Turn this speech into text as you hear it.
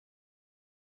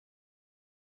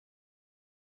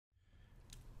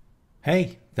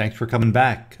Hey, thanks for coming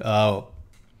back. This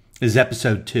is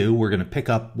episode 2. We're going to pick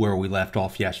up where we left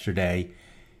off yesterday.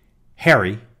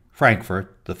 Harry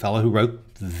Frankfurt, the fellow who wrote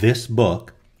this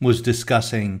book, was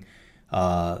discussing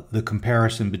the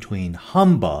comparison between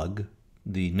humbug,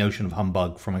 the notion of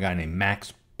humbug from a guy named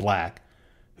Max Black,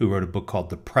 who wrote a book called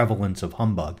The Prevalence of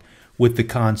Humbug, with the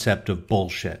concept of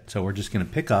bullshit. So we're just going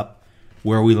to pick up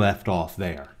where we left off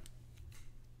there.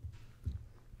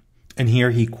 And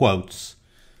here he quotes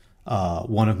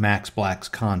one of Max Black's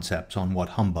concepts on what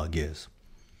humbug is.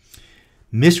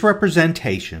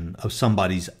 Misrepresentation of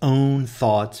somebody's own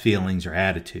thoughts, feelings, or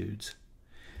attitudes.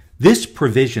 This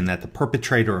provision that the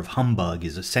perpetrator of humbug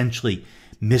is essentially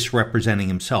misrepresenting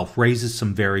himself raises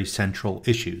some very central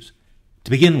issues.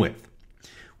 To begin with,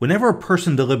 whenever a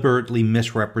person deliberately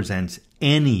misrepresents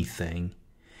anything,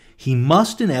 he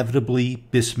must inevitably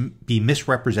be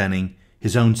misrepresenting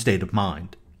his own state of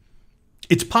mind.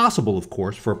 It's possible, of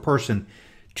course, for a person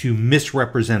to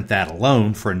misrepresent that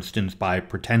alone, for instance, by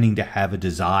pretending to have a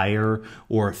desire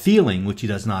or a feeling which he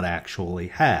does not actually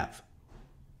have.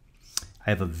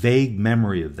 I have a vague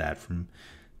memory of that from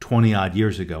 20-odd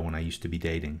years ago when I used to be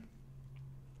dating.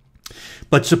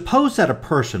 But suppose that a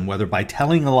person, whether by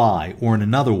telling a lie or in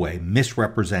another way,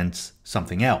 misrepresents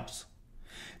something else.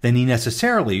 Then he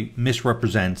necessarily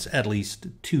misrepresents at least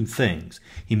two things.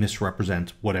 He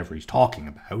misrepresents whatever he's talking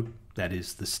about, that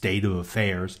is, the state of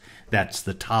affairs, that's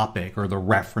the topic or the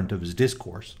referent of his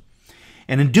discourse.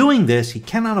 And in doing this, he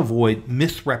cannot avoid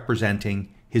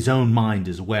misrepresenting his own mind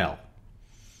as well.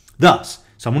 Thus,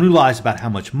 someone who lies about how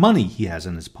much money he has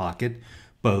in his pocket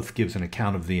both gives an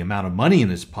account of the amount of money in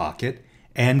his pocket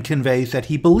and conveys that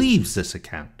he believes this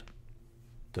account.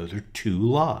 Those are two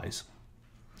lies.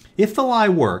 If the lie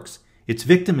works, its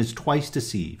victim is twice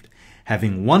deceived,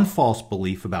 having one false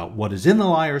belief about what is in the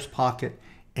liar's pocket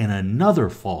and another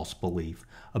false belief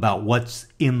about what's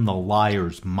in the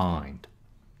liar's mind.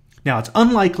 Now, it's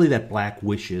unlikely that Black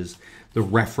wishes the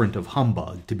referent of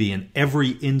humbug to be in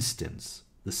every instance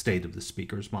the state of the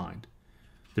speaker's mind.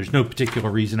 There's no particular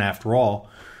reason, after all,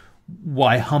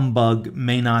 why humbug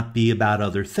may not be about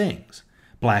other things.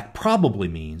 Black probably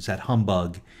means that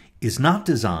humbug is not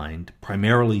designed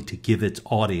primarily to give its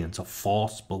audience a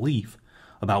false belief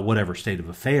about whatever state of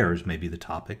affairs may be the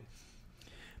topic,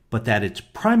 but that its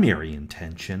primary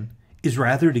intention is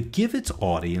rather to give its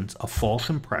audience a false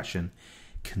impression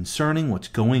concerning what's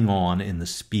going on in the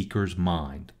speaker's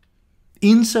mind.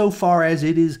 Insofar as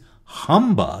it is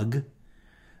humbug,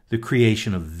 the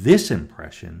creation of this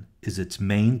impression is its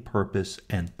main purpose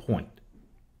and point.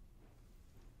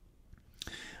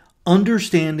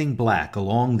 Understanding Black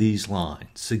along these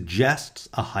lines suggests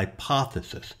a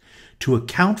hypothesis to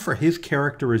account for his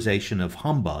characterization of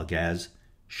humbug as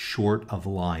short of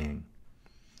lying.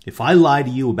 If I lie to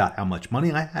you about how much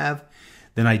money I have,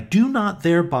 then I do not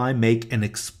thereby make an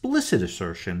explicit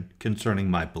assertion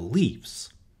concerning my beliefs.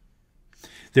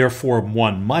 Therefore,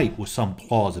 one might, with some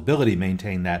plausibility,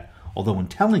 maintain that, although in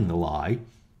telling the lie,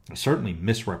 I certainly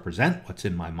misrepresent what's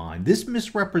in my mind, this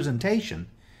misrepresentation,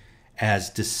 as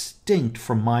distinct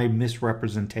from my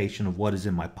misrepresentation of what is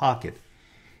in my pocket,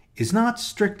 is not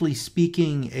strictly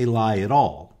speaking a lie at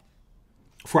all.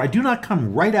 For I do not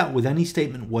come right out with any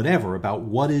statement whatever about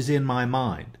what is in my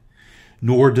mind,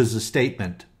 nor does the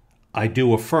statement, I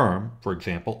do affirm, for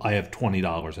example, I have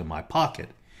 $20 in my pocket,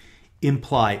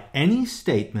 imply any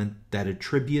statement that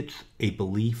attributes a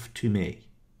belief to me.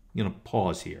 I'm going to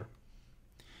pause here.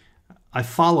 I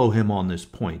follow him on this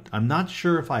point. I'm not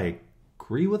sure if I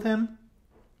agree with him,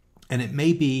 and it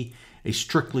may be a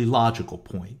strictly logical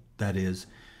point. That is,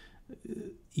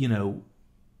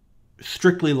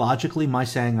 strictly logically, my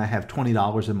saying I have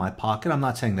 $20 in my pocket, I'm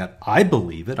not saying that I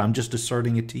believe it, I'm just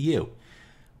asserting it to you.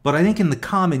 But I think in the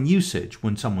common usage,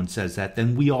 when someone says that,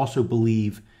 then we also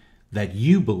believe that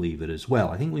you believe it as well.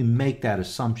 I think we make that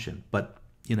assumption, but,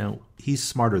 he's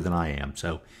smarter than I am,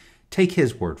 so take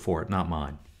his word for it, not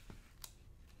mine.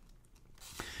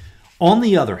 On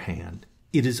the other hand,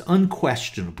 it is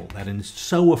unquestionable that in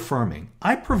so affirming,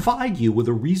 I provide you with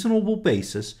a reasonable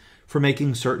basis for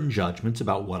making certain judgments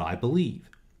about what I believe.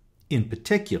 In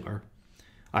particular,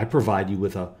 I provide you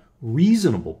with a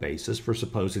reasonable basis for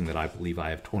supposing that I believe I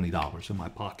have $20 in my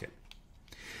pocket.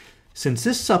 Since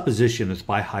this supposition is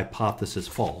by hypothesis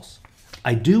false,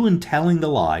 I do in telling the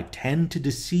lie tend to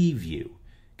deceive you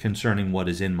concerning what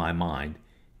is in my mind,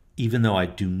 even though I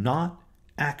do not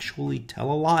actually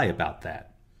tell a lie about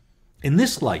that. In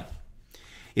this light,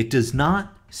 it does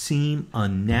not seem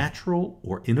unnatural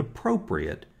or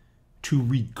inappropriate to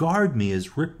regard me as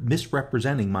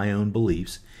misrepresenting my own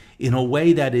beliefs in a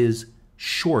way that is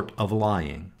short of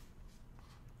lying.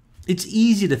 It's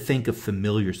easy to think of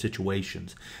familiar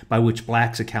situations by which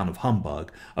Black's account of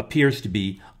humbug appears to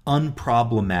be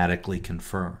unproblematically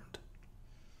confirmed.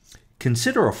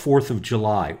 Consider a 4th of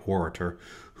July orator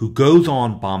who goes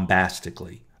on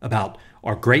bombastically about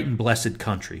our great and blessed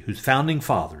country, whose founding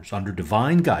fathers, under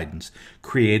divine guidance,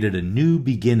 created a new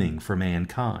beginning for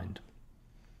mankind.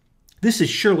 This is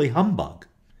surely humbug.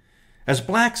 As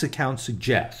Black's account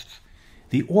suggests,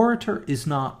 the orator is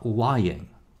not lying.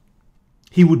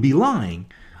 He would be lying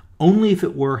only if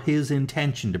it were his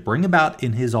intention to bring about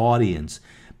in his audience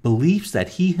beliefs that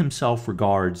he himself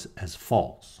regards as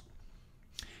false,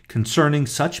 concerning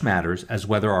such matters as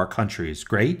whether our country is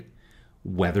great,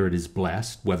 whether it is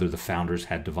blessed, whether the founders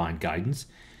had divine guidance,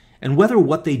 and whether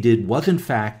what they did was in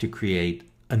fact to create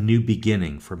a new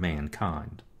beginning for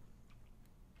mankind.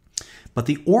 But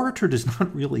the orator does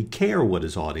not really care what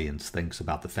his audience thinks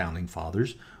about the founding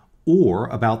fathers or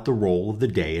about the role of the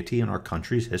deity in our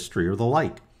country's history or the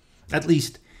like. At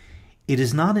least, it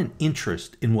is not an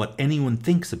interest in what anyone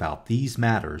thinks about these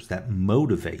matters that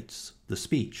motivates the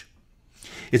speech.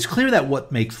 It's clear that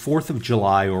what makes 4th of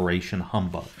July oration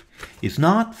humbug is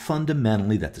not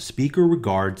fundamentally that the speaker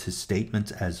regards his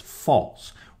statements as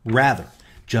false. Rather,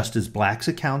 just as Black's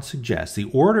account suggests,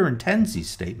 the orator intends these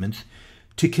statements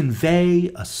to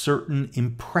convey a certain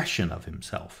impression of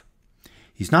himself.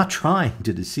 He's not trying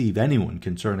to deceive anyone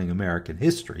concerning American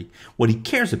history. What he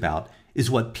cares about is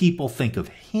what people think of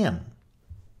him.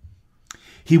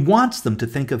 He wants them to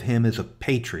think of him as a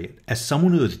patriot, as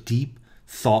someone who has deep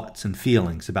thoughts and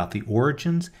feelings about the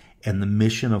origins and the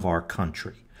mission of our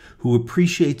country, who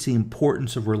appreciates the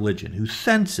importance of religion, who's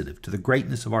sensitive to the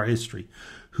greatness of our history,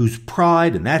 whose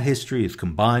pride in that history is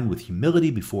combined with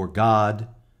humility before God,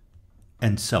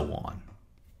 and so on.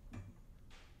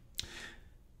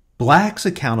 Black's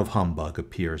account of humbug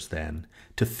appears, then,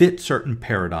 to fit certain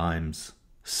paradigms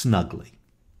snugly.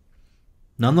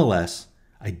 Nonetheless,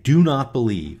 I do not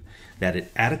believe that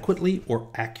it adequately or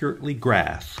accurately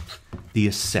grasps the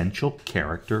essential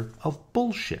character of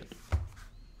bullshit.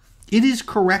 It is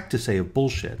correct to say of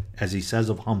bullshit, as he says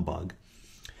of humbug,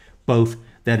 both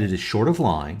that it is short of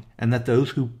lying and that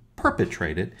those who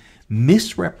perpetrate it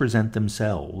misrepresent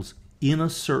themselves in a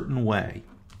certain way.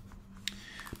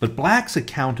 But Black's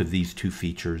account of these two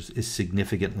features is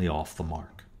significantly off the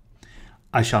mark.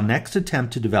 I shall next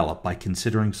attempt to develop by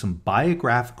considering some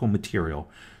biographical material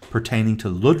pertaining to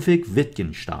Ludwig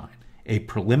Wittgenstein, a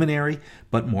preliminary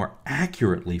but more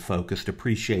accurately focused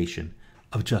appreciation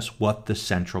of just what the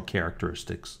central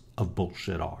characteristics of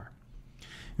bullshit are.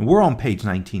 And we're on page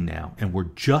 19 now, and we're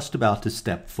just about to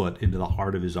step foot into the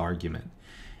heart of his argument.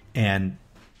 And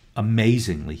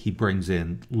amazingly, he brings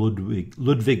in Ludwig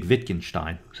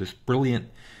Wittgenstein, who's this brilliant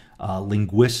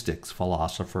linguistics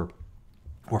philosopher,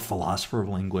 or philosopher of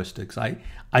linguistics.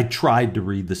 I tried to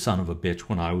read The Son of a Bitch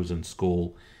when I was in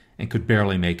school and could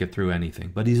barely make it through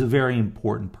anything. But he's a very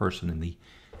important person in the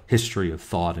history of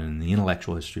thought and in the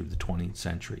intellectual history of the 20th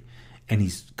century. And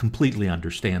he's completely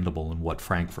understandable in what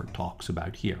Frankfurt talks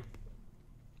about here.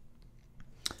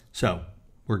 So,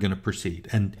 we're going to proceed.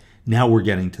 And now we're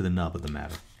getting to the nub of the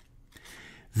matter.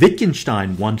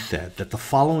 Wittgenstein once said that the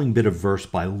following bit of verse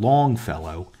by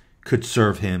Longfellow could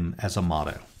serve him as a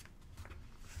motto.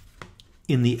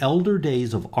 In the elder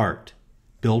days of art,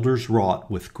 builders wrought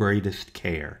with greatest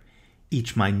care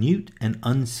each minute and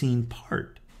unseen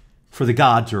part, for the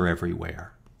gods are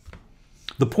everywhere.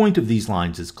 The point of these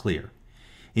lines is clear.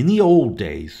 In the old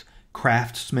days,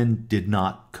 craftsmen did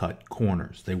not cut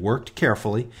corners. They worked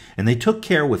carefully, and they took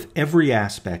care with every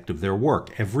aspect of their work.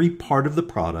 Every part of the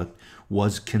product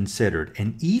was considered,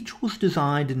 and each was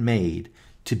designed and made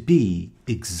to be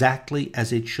exactly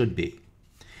as it should be.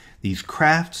 These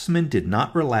craftsmen did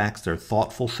not relax their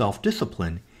thoughtful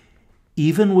self-discipline,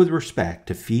 even with respect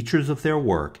to features of their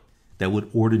work that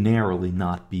would ordinarily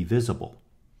not be visible.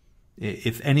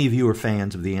 If any of you are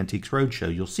fans of the Antiques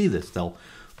Roadshow, you'll see this. They'll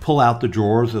pull out the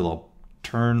drawers, they'll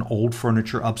turn old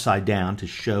furniture upside down to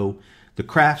show the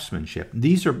craftsmanship.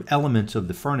 These are elements of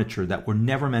the furniture that were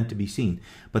never meant to be seen,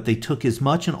 but they took as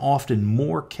much and often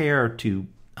more care to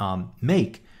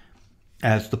make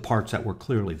as the parts that were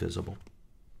clearly visible.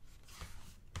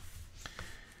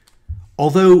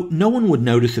 Although no one would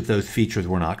notice if those features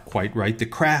were not quite right, the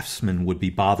craftsmen would be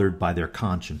bothered by their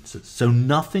consciences. So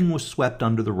nothing was swept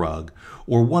under the rug,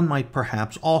 or one might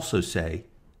perhaps also say,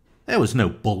 there was no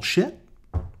bullshit.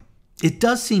 It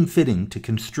does seem fitting to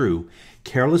construe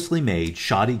carelessly made,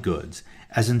 shoddy goods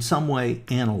as in some way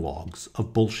analogs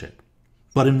of bullshit.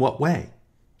 But in what way?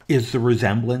 Is the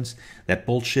resemblance that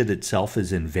bullshit itself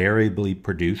is invariably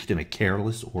produced in a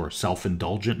careless or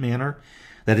self-indulgent manner,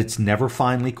 that it's never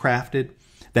finely crafted,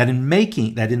 that in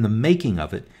the making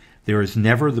of it, there is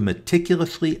never the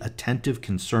meticulously attentive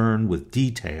concern with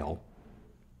detail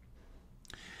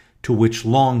to which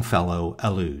Longfellow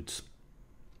alludes.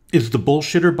 Is the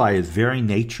bullshitter by his very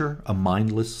nature a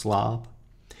mindless slob?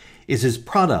 Is his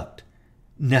product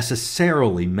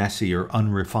necessarily messy or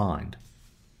unrefined?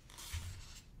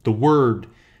 The word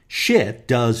shit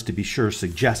does, to be sure,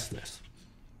 suggest this.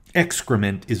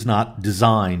 Excrement is not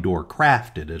designed or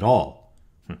crafted at all.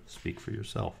 Speak for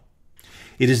yourself.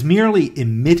 It is merely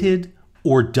emitted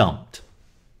or dumped.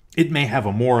 It may have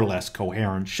a more or less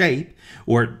coherent shape,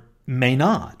 or it may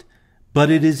not, but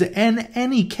it is in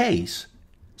any case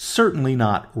certainly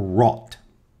not wrought.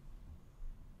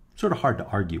 Sort of hard to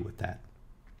argue with that.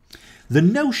 The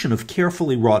notion of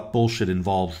carefully wrought bullshit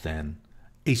involves, then,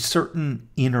 a certain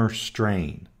inner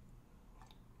strain.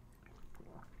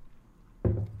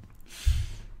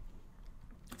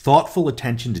 Thoughtful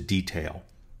attention to detail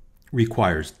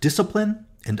requires discipline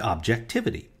and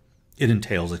objectivity. It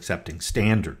entails accepting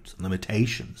standards and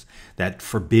limitations that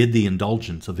forbid the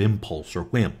indulgence of impulse or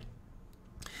whim.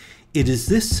 It is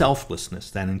this selflessness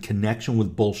that, in connection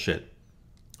with bullshit,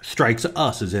 strikes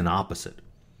us as inopposite.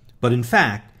 But in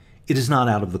fact, it is not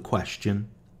out of the question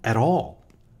at all.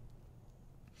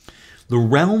 The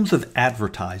realms of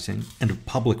advertising and of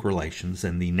public relations,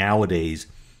 and the nowadays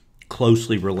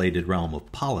closely related realm of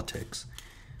politics,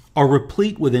 are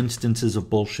replete with instances of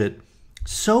bullshit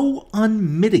so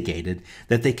unmitigated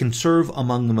that they can serve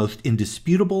among the most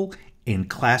indisputable and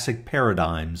classic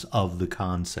paradigms of the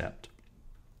concept.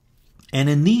 And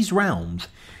in these realms,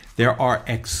 there are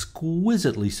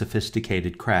exquisitely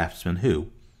sophisticated craftsmen who,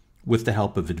 with the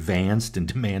help of advanced and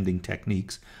demanding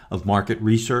techniques of market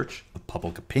research, of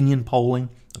public opinion polling,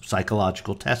 of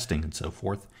psychological testing, and so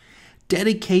forth,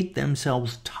 dedicate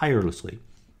themselves tirelessly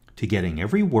to getting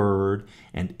every word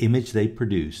and image they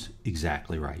produce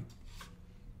exactly right.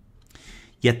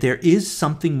 Yet there is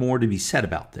something more to be said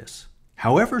about this.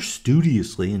 However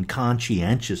studiously and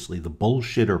conscientiously the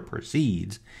bullshitter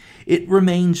proceeds, it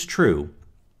remains true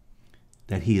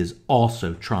that he is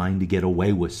also trying to get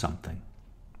away with something.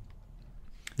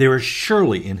 There is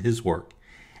surely in his work,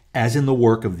 as in the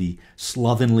work of the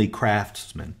slovenly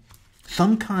craftsman,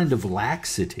 some kind of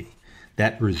laxity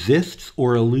that resists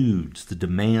or eludes the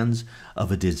demands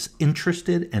of a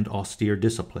disinterested and austere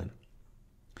discipline.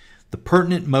 The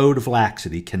pertinent mode of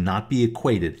laxity cannot be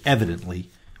equated, evidently,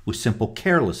 with simple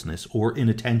carelessness or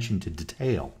inattention to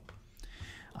detail.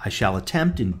 I shall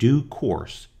attempt in due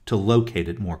course to locate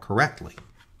it more correctly.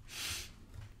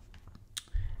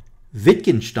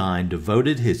 Wittgenstein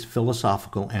devoted his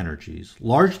philosophical energies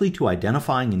largely to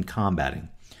identifying and combating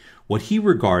what he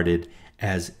regarded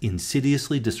as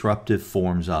insidiously disruptive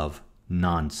forms of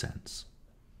nonsense.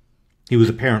 He was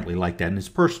apparently like that in his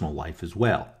personal life as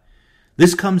well.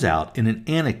 This comes out in an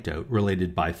anecdote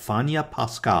related by Fanny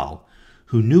Pascal,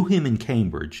 who knew him in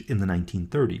Cambridge in the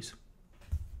 1930s.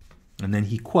 And then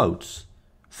he quotes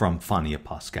from Fanny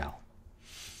Pascal.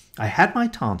 I had my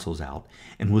tonsils out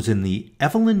and was in the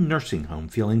Evelyn nursing home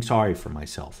feeling sorry for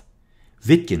myself.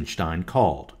 Wittgenstein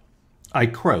called. I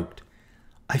croaked,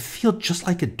 I feel just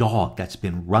like a dog that's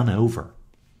been run over.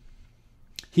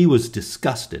 He was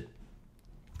disgusted.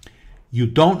 You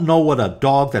don't know what a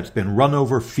dog that's been run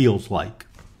over feels like.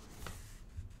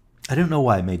 I don't know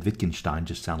why I made Wittgenstein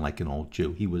just sound like an old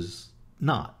Jew. He was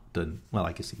not. Well,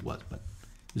 I guess he was, but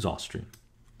he was Austrian.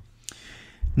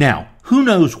 Now, who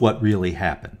knows what really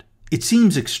happened? It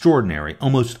seems extraordinary,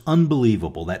 almost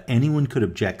unbelievable, that anyone could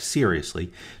object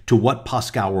seriously to what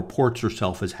Pascal reports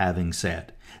herself as having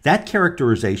said. That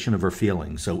characterization of her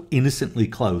feelings, so innocently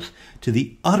close to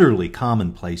the utterly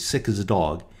commonplace sick as a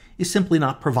dog, is simply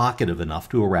not provocative enough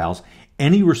to arouse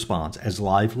any response as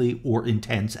lively or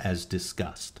intense as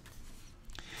disgust.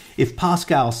 If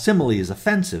Pascal's simile is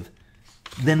offensive,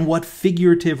 then what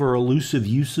figurative or elusive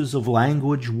uses of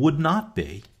language would not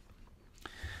be?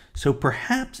 So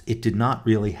perhaps it did not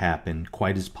really happen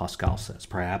quite as Pascal says.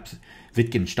 Perhaps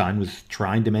Wittgenstein was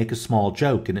trying to make a small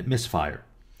joke and it misfired.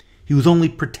 He was only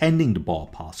pretending to bawl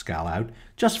Pascal out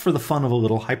just for the fun of a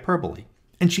little hyperbole.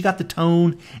 And she got the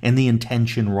tone and the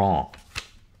intention wrong.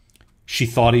 She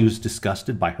thought he was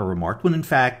disgusted by her remark, when in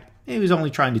fact he was only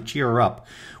trying to cheer her up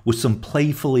with some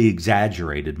playfully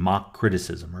exaggerated mock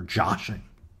criticism or joshing.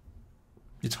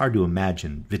 It's hard to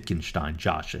imagine Wittgenstein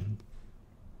joshing,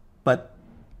 but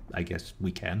I guess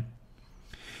we can.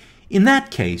 In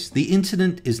that case, the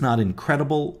incident is not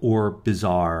incredible or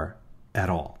bizarre at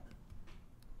all.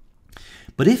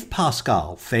 But if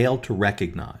Pascal failed to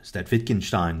recognize that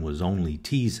Wittgenstein was only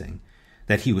teasing,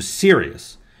 that he was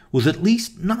serious, was at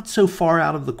least not so far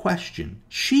out of the question.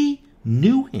 She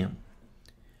knew him.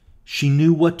 She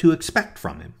knew what to expect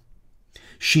from him.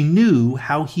 She knew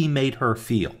how he made her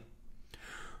feel.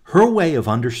 Her way of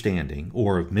understanding,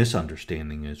 or of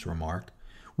misunderstanding his remark,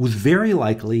 was very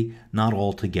likely not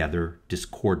altogether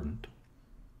discordant.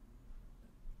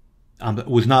 Then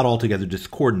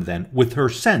with her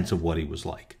sense of what he was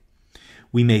like.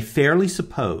 We may fairly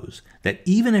suppose that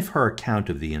even if her account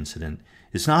of the incident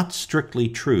is not strictly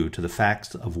true to the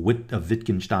facts of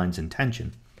Wittgenstein's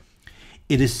intention,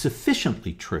 it is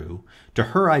sufficiently true to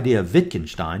her idea of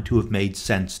Wittgenstein to have made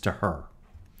sense to her.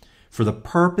 For the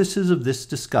purposes of this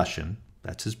discussion,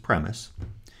 that's his premise,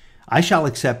 I shall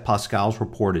accept Pascal's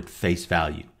report at face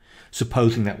value,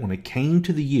 supposing that when it came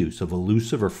to the use of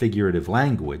elusive or figurative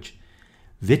language,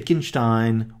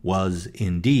 Wittgenstein was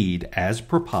indeed as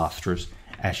preposterous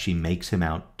as she makes him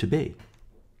out to be.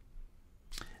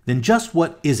 Then just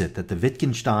what is it that the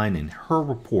Wittgenstein in her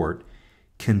report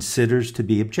considers to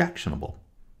be objectionable?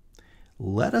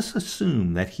 Let us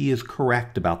assume that he is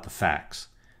correct about the facts.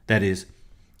 That is,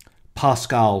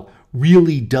 Pascal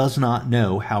really does not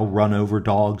know how run-over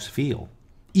dogs feel.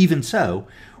 Even so,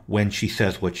 when she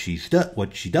says what she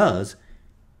does,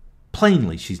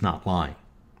 plainly she's not lying.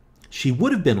 She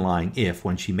would have been lying if,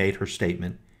 when she made her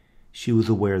statement, she was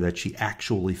aware that she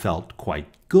actually felt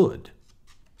quite good.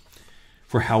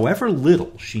 For however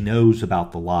little she knows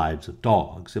about the lives of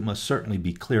dogs, it must certainly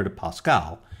be clear to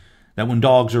Pascal that when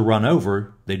dogs are run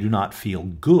over, they do not feel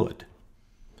good.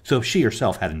 So if she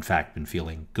herself had in fact been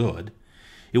feeling good,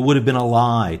 it would have been a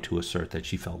lie to assert that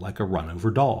she felt like a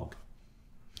run-over dog.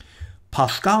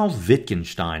 Pascal's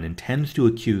Wittgenstein intends to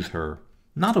accuse her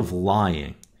not of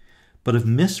lying, but of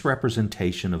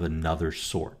misrepresentation of another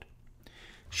sort.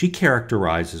 She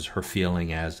characterizes her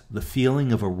feeling as the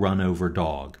feeling of a run-over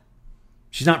dog.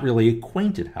 She's not really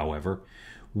acquainted, however,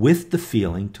 with the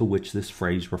feeling to which this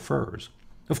phrase refers.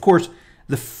 Of course,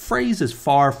 the phrase is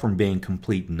far from being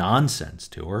complete nonsense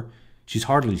to her. She's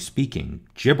hardly speaking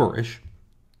gibberish.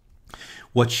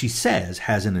 What she says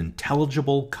has an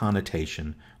intelligible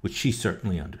connotation which she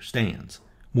certainly understands.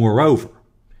 Moreover,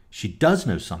 she does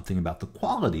know something about the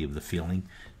quality of the feeling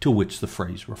to which the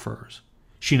phrase refers.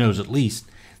 She knows at least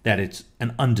that it's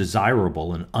an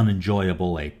undesirable and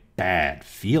unenjoyable, a bad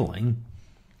feeling.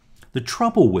 The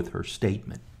trouble with her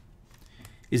statement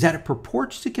is that it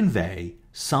purports to convey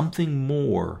something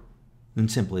more than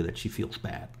simply that she feels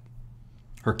bad.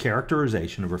 Her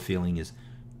characterization of her feeling is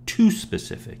too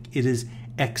specific. It is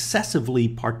excessively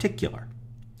particular.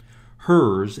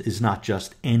 Hers is not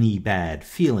just any bad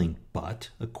feeling, but,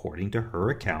 according to her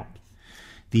account,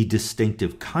 the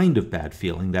distinctive kind of bad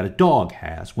feeling that a dog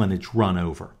has when it's run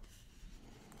over.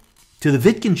 To the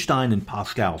Wittgenstein and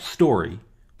Pascal story,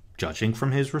 judging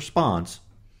from his response,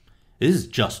 this is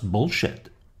just bullshit.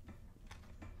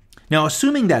 Now,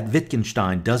 assuming that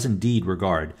Wittgenstein does indeed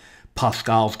regard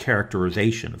Pascal's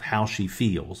characterization of how she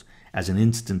feels as an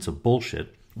instance of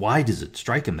bullshit, why does it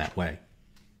strike him that way?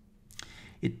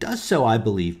 It does so, I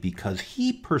believe, because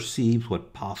he perceives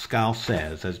what Pascal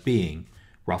says as being,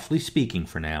 roughly speaking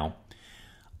for now,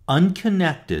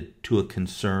 unconnected to a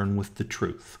concern with the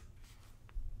truth.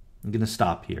 I'm going to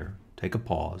stop here, take a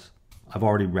pause. I've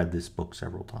already read this book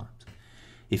several times.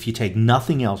 If you take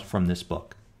nothing else from this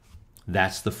book,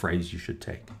 that's the phrase you should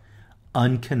take.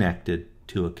 Unconnected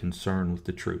to a concern with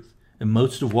the truth. And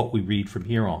most of what we read from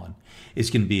here on is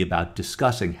going to be about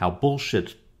discussing how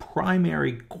bullshit's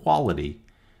primary quality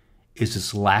is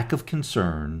this lack of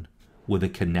concern with a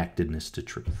connectedness to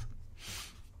truth.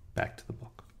 Back to the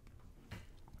book.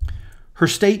 Her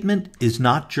statement is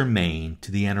not germane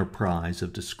to the enterprise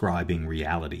of describing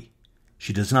reality.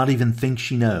 She does not even think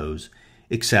she knows,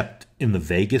 except in the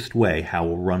vaguest way, how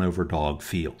a run-over dog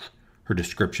feels. Her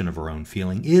description of her own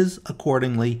feeling is,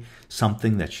 accordingly,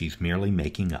 something that she's merely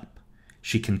making up.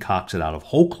 She concocts it out of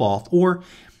whole cloth, or,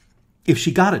 if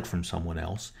she got it from someone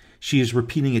else, she is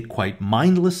repeating it quite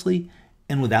mindlessly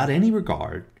and without any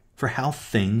regard for how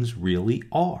things really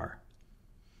are.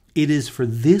 It is for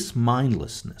this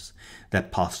mindlessness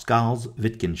that Pascal's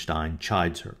Wittgenstein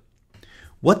chides her.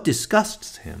 What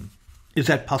disgusts him is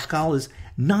that Pascal is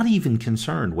not even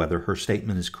concerned whether her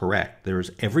statement is correct. There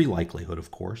is every likelihood,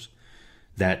 of course,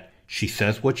 that she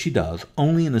says what she does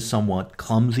only in a somewhat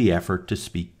clumsy effort to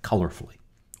speak colorfully,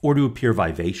 or to appear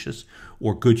vivacious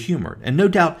or good-humored. And no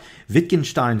doubt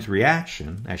Wittgenstein's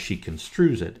reaction, as she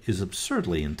construes it, is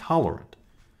absurdly intolerant.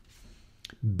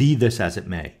 Be this as it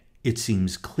may, it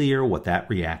seems clear what that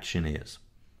reaction is.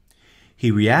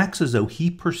 He reacts as though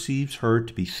he perceives her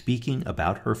to be speaking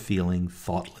about her feeling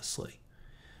thoughtlessly,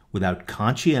 without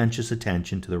conscientious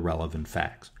attention to the relevant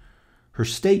facts. Her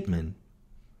statement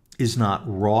is not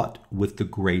wrought with the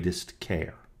greatest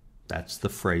care. That's the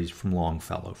phrase from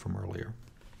Longfellow from earlier.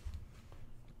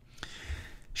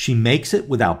 She makes it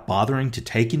without bothering to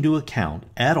take into account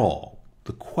at all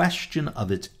the question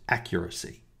of its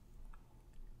accuracy.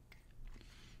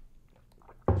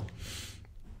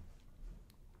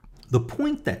 The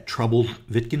point that troubles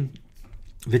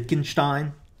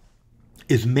Wittgenstein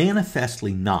is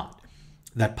manifestly not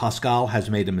that Pascal has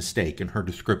made a mistake in her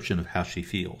description of how she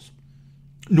feels,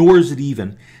 nor is it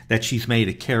even that she's made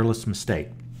a careless mistake.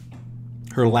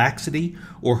 Her laxity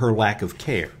or her lack of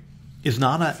care is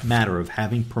not a matter of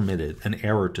having permitted an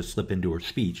error to slip into her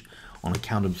speech on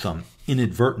account of some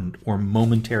inadvertent or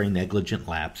momentary negligent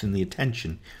lapse in the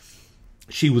attention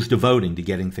she was devoting to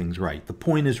getting things right. The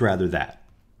point is rather that,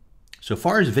 so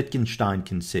far as Wittgenstein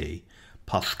can see,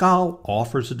 Pascal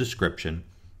offers a description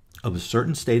of a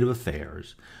certain state of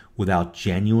affairs without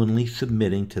genuinely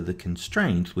submitting to the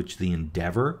constraints which the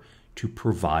endeavor to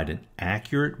provide an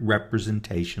accurate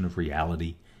representation of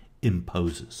reality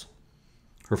imposes.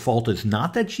 Her fault is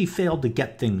not that she failed to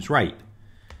get things right,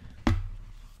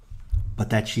 but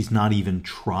that she's not even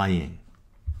trying.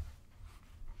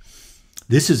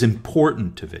 This is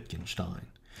important to Wittgenstein,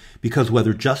 because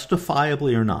whether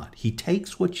justifiably or not, he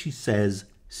takes what she says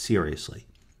seriously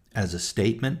as a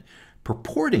statement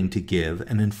purporting to give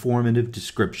an informative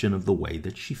description of the way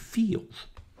that she feels.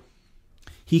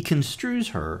 He construes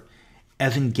her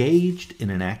as engaged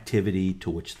in an activity to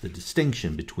which the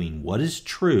distinction between what is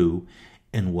true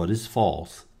and what is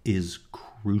false is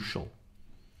crucial,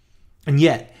 and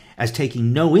yet as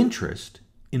taking no interest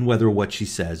in whether what she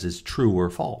says is true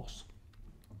or false.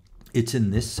 It's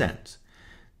in this sense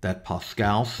that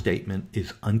Pascal's statement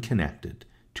is unconnected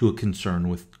to a concern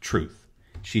with truth.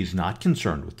 She's not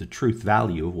concerned with the truth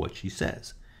value of what she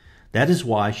says. That is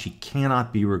why she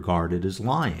cannot be regarded as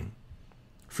lying,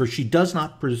 for she does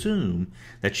not presume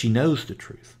that she knows the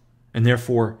truth, and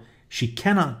therefore she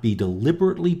cannot be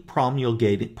deliberately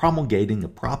promulgating a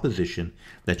proposition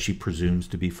that she presumes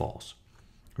to be false.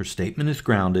 Her statement is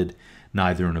grounded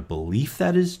neither in a belief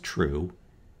that is true,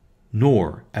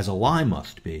 nor, as a lie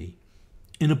must be,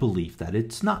 in a belief that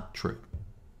it's not true.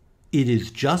 It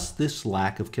is just this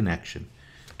lack of connection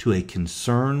to a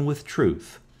concern with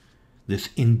truth, this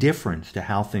indifference to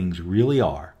how things really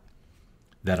are,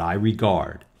 that I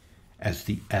regard as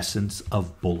the essence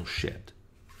of bullshit.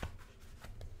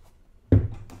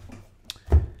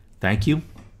 Thank you,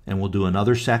 and we'll do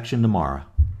another section tomorrow.